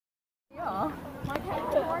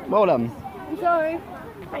Well done. I'm sorry.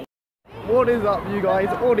 What is up, you guys?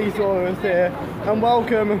 Audie Saurus here, and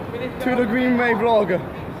welcome to the Greenway vlog.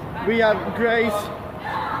 We have Grace,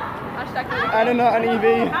 Eleanor and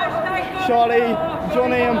Evie, Charlie,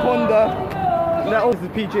 Johnny and Ponda. They're all, this is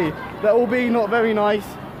PG. They're all being not very nice,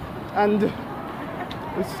 and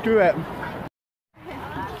screw it.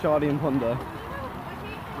 Charlie and Ponda.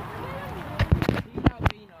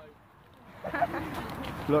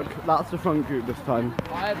 Look, that's the front group this time.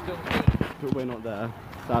 But we're not there,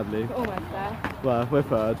 sadly. We're almost there. Well, we're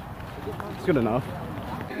third. It's good enough.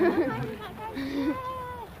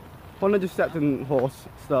 Honda just stepped in horse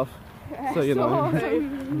stuff, so you know.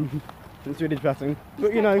 It's really depressing.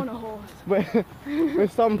 But you know, we're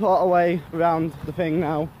some part away around the thing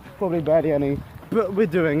now. Probably barely any, but we're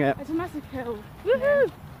doing it. It's a massive hill. Woohoo!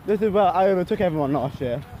 This is where I overtook everyone last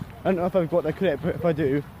year. I don't know if I've got the clip, but if I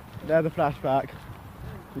do, there's the flashback.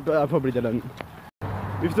 But I probably didn't.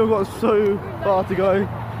 We've still got so far to go,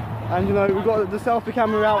 and you know, we've got the selfie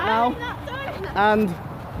camera out now, and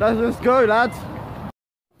let's just go, lads.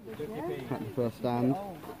 At the first stand.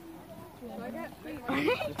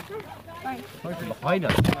 Behind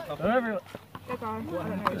us.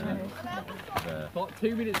 Like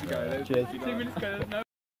 2 minutes ago. Cheers. 2 minutes ago. No.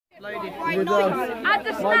 With Add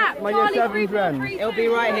the snap. my year 7 friend. It'll be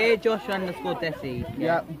right here, Josh_Desi.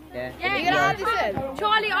 Yeah. Yeah. Yeah, you're gonna add this in.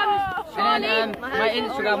 Charlie, And then my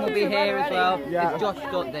Instagram will be here as well. Yeah. It's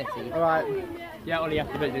Josh.Desi. Alright. Yeah, Ollie, you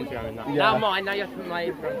have to put his Instagram in that. Yeah. Now mine, now you have to put my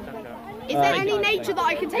Instagram stuff out. Is there any nature that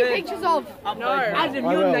I can take pictures of? No, as in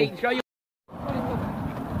your nature.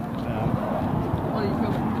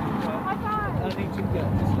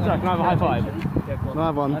 Sorry, can I have a high five? No, I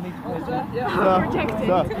have one.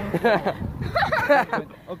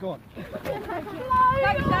 Oh, go on.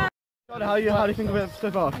 How do you think of it so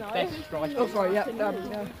far? Best strike. Oh, sorry, yeah,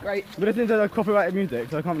 great. We're listening to the copyrighted music,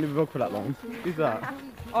 so I can't really vlog for that long. Who's that?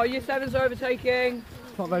 Oh, year 7's overtaking.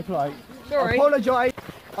 It's not very polite. Sorry.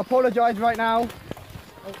 Apologise right now.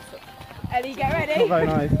 Ellie, get ready. Not very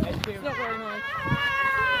nice. It's not very nice.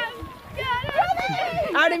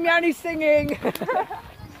 Adam Yanni's singing.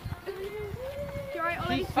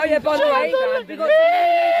 Oh yeah, by the way, we got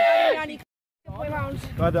Adam Yanni round.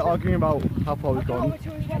 Guys, they're arguing about how far we've gone.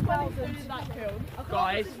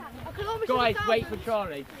 Guys, wait for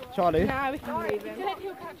Charlie. Charlie? Nah, we can leave him.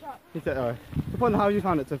 He said, oh. So, how have you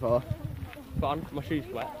found it so far? Fun, my shoes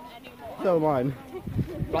wet. So am mine.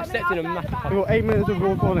 But I stepped in a massive We've got 8 minutes of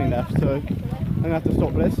recording left, so I'm going to have to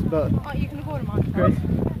stop this. But Oh, you can record mine. Grace,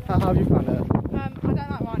 how have you found it? I don't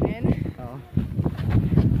like running. Oh.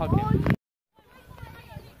 Okay.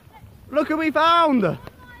 Look who we found!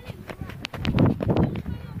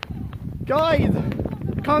 Guys,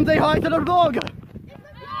 come say hi to the vlog!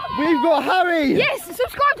 We've got Harry! Yes,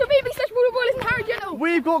 subscribe to bb/Broilers and Harry Gentle.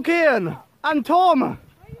 We've got Kian! And Tom!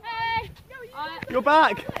 Hey! You're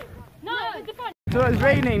back! No, it's good fun. So it's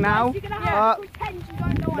raining now. They've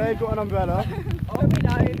They've got an umbrella. we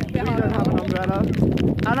know. We don't have an umbrella.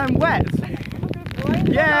 And I'm wet!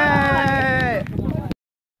 Yay!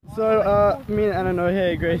 So, me and Eleanor are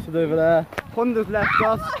here, Grace is over there. Honda's left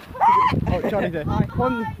us. Oh, Charlie's there. I'm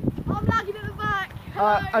lagging at the back.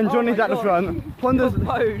 And Johnny's at the front. Honda's.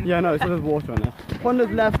 Yeah, no, so there's water on there. Honda's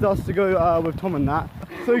left us to go with Tom and that.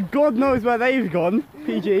 So God knows where they've gone.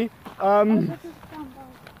 PG.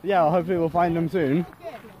 Yeah, hopefully we'll find them soon.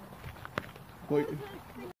 Wait.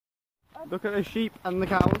 Look at the sheep and the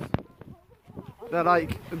cows. They're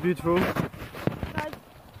like beautiful.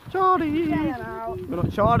 Charlie! We're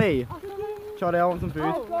not Charlie! Charlie, I want some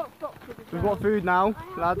food. We've got food now,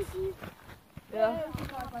 lads. Yeah.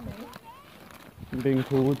 I'm being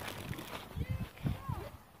pulled.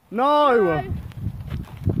 No!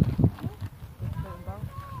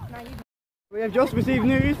 We have just received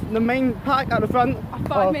news. The main pack at the front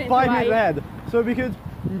are 5 minutes ahead. So we could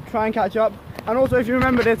try and catch up. And also, if you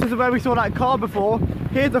remember this is where we saw that car before.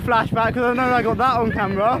 Here's the flashback, because I know I got that on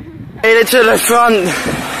camera. Made it to the front.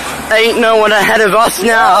 Ain't no one ahead of us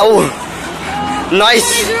now.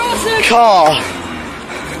 Nice car.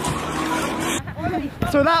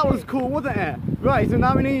 So that was cool, wasn't it? Right, so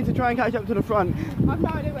now we need to try and catch up to the front. I've no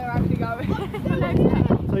idea where we're actually going.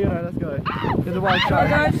 So you know, let's go. There's a white truck.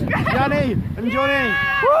 Yanni and Johnny.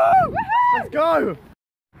 Woo! Let's go.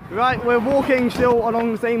 Right, we're walking still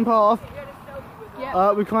along the same path.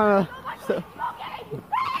 We kind of.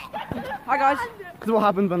 Hi guys. This is what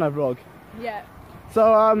happens when I vlog. Yeah.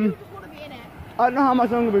 So I don't know how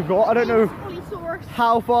much longer we've got. I don't know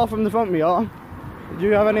how far from the front we are. Do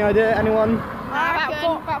you have any idea? Anyone?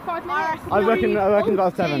 About 5 minutes. I reckon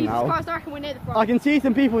about 7 now. I reckon we're near the front. I can see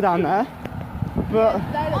some people down there, but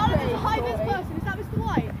Oh, there's a high-vis person. Is that Mr.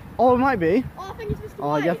 White? Oh, it might be. Oh, I think it's Mr. Oh,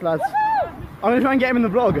 White. yes, lads. I'm going to try and get him in the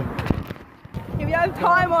vlog. If you have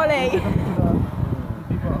time, Ollie.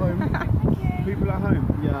 People at home. People at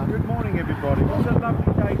home. Yeah. Good morning, everybody. What's a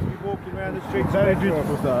lovely day to be walking around the streets. Very of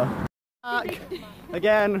beautiful, sir. Back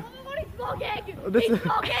again. He's vlogging! This He's is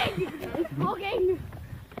vlogging! He's vlogging!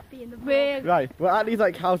 Be in the Big. right. We're at these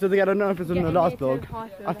like houses again. I don't know if it's in the last vlog.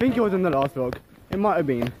 I think it was in the last vlog. It might have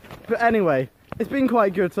been. But anyway, it's been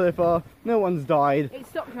quite good so far. No one's died. It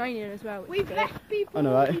stopped raining as well. We've met people, I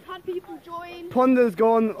know, right? we've had people join. Ponder's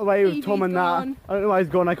gone away with Evie's Tom and gone. Nat. I don't know why he's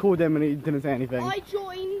gone. I called him and he didn't say anything. I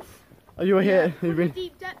joined. Oh, you were here. From You've the been.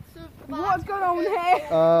 deep depths of What's going on here?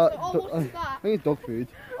 Oh, do- what's that? I think it's dog food.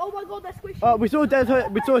 Oh my god, they're squishy. We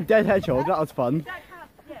saw a dead hedgehog. That was fun.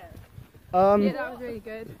 Yeah, that was really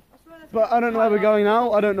good. But I don't know where we're going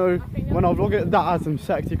now. I don't know when I'll vlog it. That has some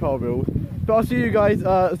sexy car wheels. But I'll see you guys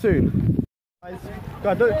soon.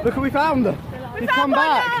 Guys, look what we found. He's come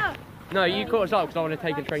back. No, you caught us up because I want to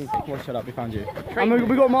take a train. Come on, shut up. We found you. And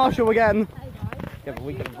we got Marshall again. Yeah, but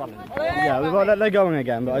we can run. Yeah, they're going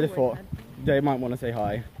again. But I just thought they might want to say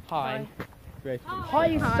hi. Hi. Great. Hi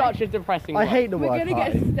is such a depressing I word. hate the We're word gonna hi.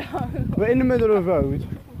 get stuck. We're in the middle of the road.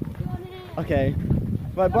 Okay.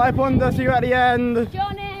 Right, bye Ponder. See you at the end.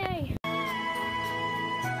 Johnny!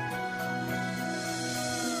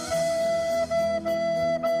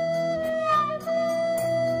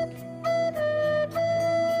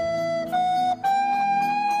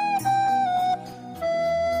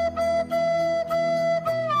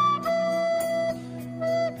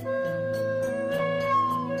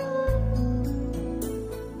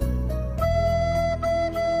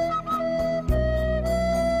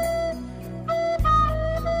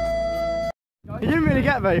 You didn't really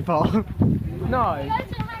get very far. No,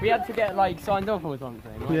 we had to get like signed off or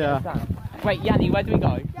something. Like, Yeah. understand? Wait, Yanni, where do we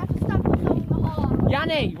go? You have to stab yourself in the heart.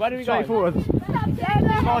 Yanni, where do we go? Straight forward.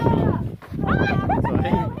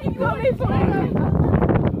 You got me forever.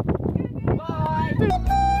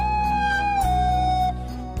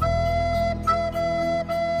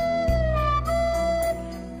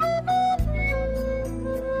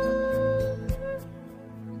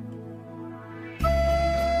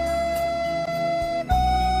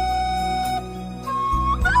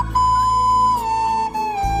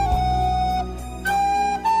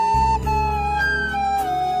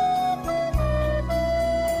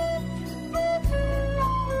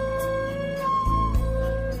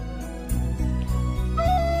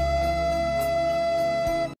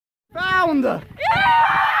 Found! I'm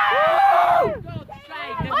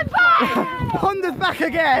back! Ponder's back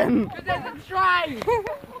again! There's a train!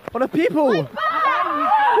 What are people? Woo! Guys,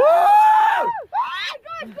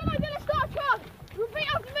 come on, get a start truck! Repeat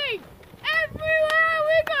after me! Everywhere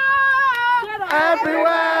we go!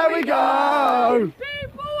 Everywhere we go!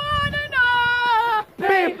 People wanna know!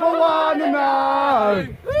 People wanna know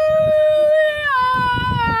Who we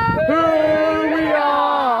are! who we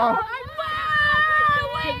are And where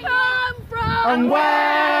we come from! and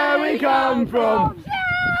where we come from.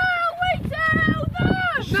 Shall we tell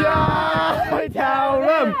them? Shall we tell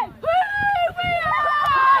them Who we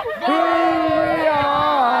are! who we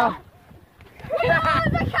are? We are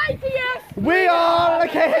the KTS! We are the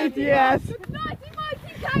KTS, The mighty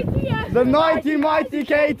mighty KTS! the mighty mighty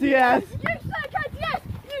KTS. You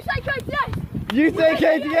say KTS! You say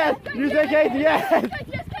KTS! You say KTS, you say KTS. KTS!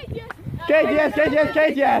 KTS, KTS,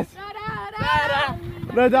 KTS. Da da da!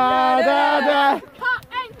 Da da da da. Cut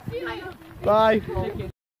and see you later! Bye.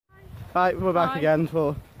 Right, we're back again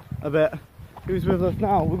for a bit. Who's with us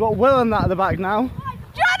now? We've got Will and that at the back now.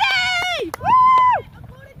 Johnny! Woo!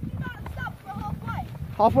 According to the amount of steps, we're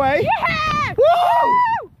halfway. Halfway? Yeah!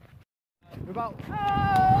 Woo! We're about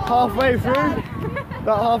halfway through.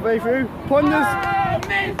 About halfway through. Ponder's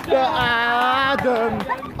Mr. Adams.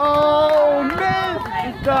 Oh,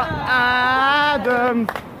 Mr. Adams.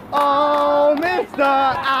 Oh, Mr.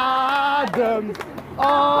 Adams.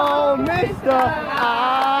 Oh, Mr.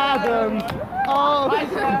 Adams. Oh, I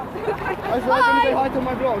said I was going to say hi to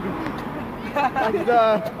my vlog.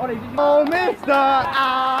 Oh, Mr.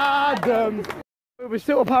 Adams. We're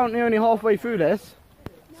still apparently only halfway through this,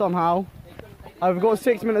 somehow. I've got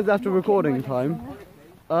 6 minutes left of recording time.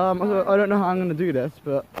 I don't know how I'm going to do this,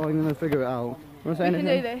 but I'm going to figure it out. Want to say We can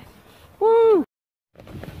anything? do this. Woo!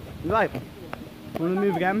 Right, want to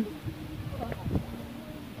move again?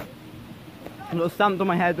 A little stamped on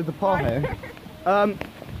my head with the paw here.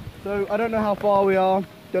 So I don't know how far we are,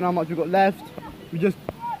 don't know how much we've got left. We just,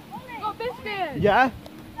 Got biscuits. yeah?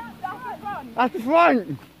 That's the front. That's the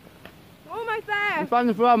front! Almost there. Let's find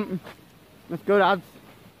the front. Let's go, lads.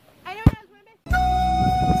 Anyone else want a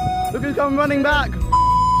biscuit? Look who's come running back! He's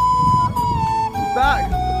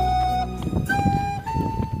back!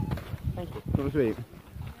 something sweet?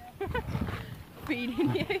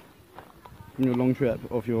 Feeding you. From your long trip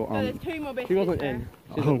off your No, there's 2 more biscuits. She wasn't there. in.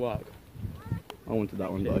 She didn't work. I wanted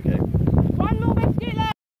that one, but okay. 1 more biscuit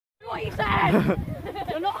left. What you said?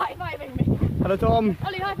 You're not high-fiving me. Hello, Tom.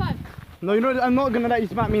 Ollie, high five. No, you're not. I'm not gonna let you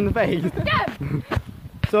smack me in the face. Go!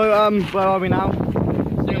 So, where are we now?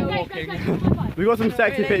 Still Go, walking. go, high five. We got some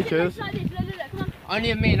sexy pictures. Like this, look, come on.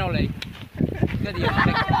 Only me and Ollie. Look at you.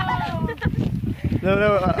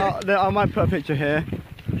 No, I might put a picture here.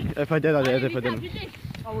 If I did, I did. If I didn't.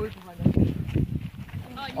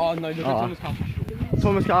 Oh no, look at Thomas Carter.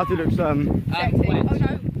 Thomas Carty looks Wet.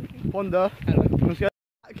 Wanda. Hello. Let's go.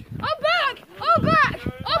 I'm back! I'm back!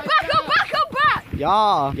 I'm back! I'm back! I'm back!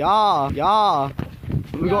 Yeah.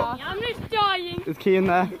 We got. I'm just dying. Is Key in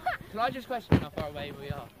there? Can I just question how far away we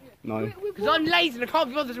are? No. Because I'm lazy and I can't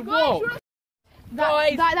be bothered to walk.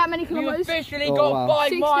 Guys, That many we've kilometres. officially Oh, got wow. 5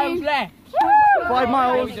 16. miles left. 5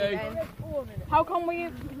 miles. We do. How come we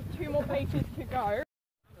have 2 more pages to go?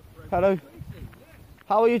 Hello.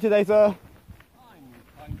 How are you today, sir?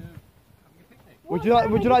 Would you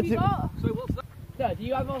like to? Sir, do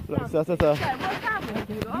you have our Look, sir. What sample have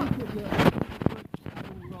you got?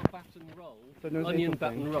 batten roll? So no, say Onion something.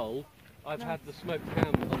 batten roll. I've had the smoked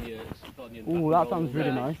ham onion Ooh, batten that roll. sounds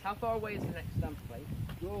really nice. How far away is the next stamp place?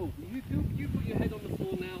 Oh, you put your head on the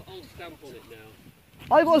floor now. I'll stamp on it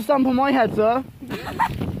now. I got a stamp on my head, sir.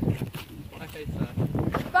 Okay, sir.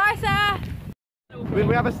 Bye, sir.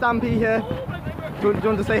 We have a stampy here. Do you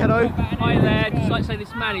want to say hello? Hi there, just like to say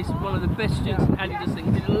this man is one of the best students in Adidas thing.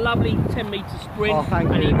 He did a lovely 10-metre sprint Oh, thank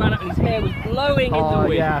and he you. ran up and his hair was blowing in the Oh,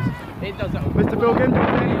 wind. yes. It does that. Mr. Bilkin, do you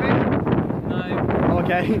want to say anything? No.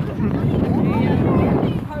 Okay.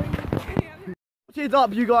 Cheers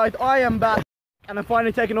up, you guys. I am back and I'm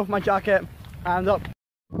finally taking off my jacket and up.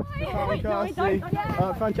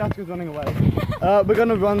 Francesca's running away. We're going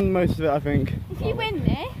to run most of it, I think. If you win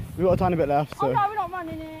this... We've got a tiny bit left, so, Oh no, we're not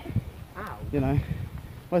running it. you know.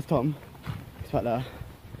 Where's Tom? He's back there.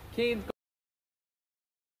 Keen's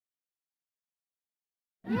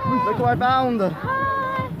Look what I found!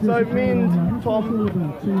 So, me and Tom.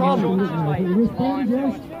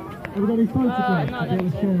 Everybody photograph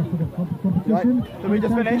to share for the competition. Right, did we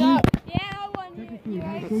just finish? Yeah, I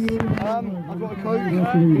won. I've got a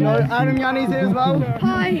Coke. No, Adam Yanni's here as well.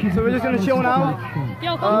 Hi. So we're just going to chill now.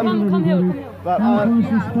 Yo, come here. But,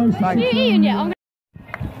 thanks. You eating yet? I'm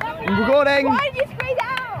I'm recording. Why did you squeeze it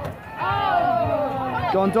out?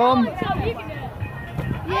 Oh. Go on, Tom. So you can do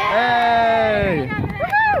it. Hey!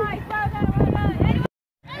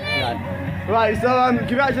 Right, so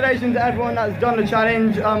congratulations to everyone that's done the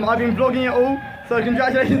challenge. I've been vlogging it all, so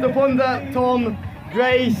congratulations to Ponda, Tom,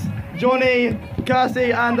 Grace, Johnny,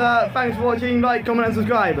 Kirsty, and thanks for watching. Like, comment and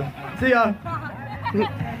subscribe. See ya!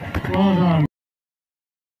 Well done.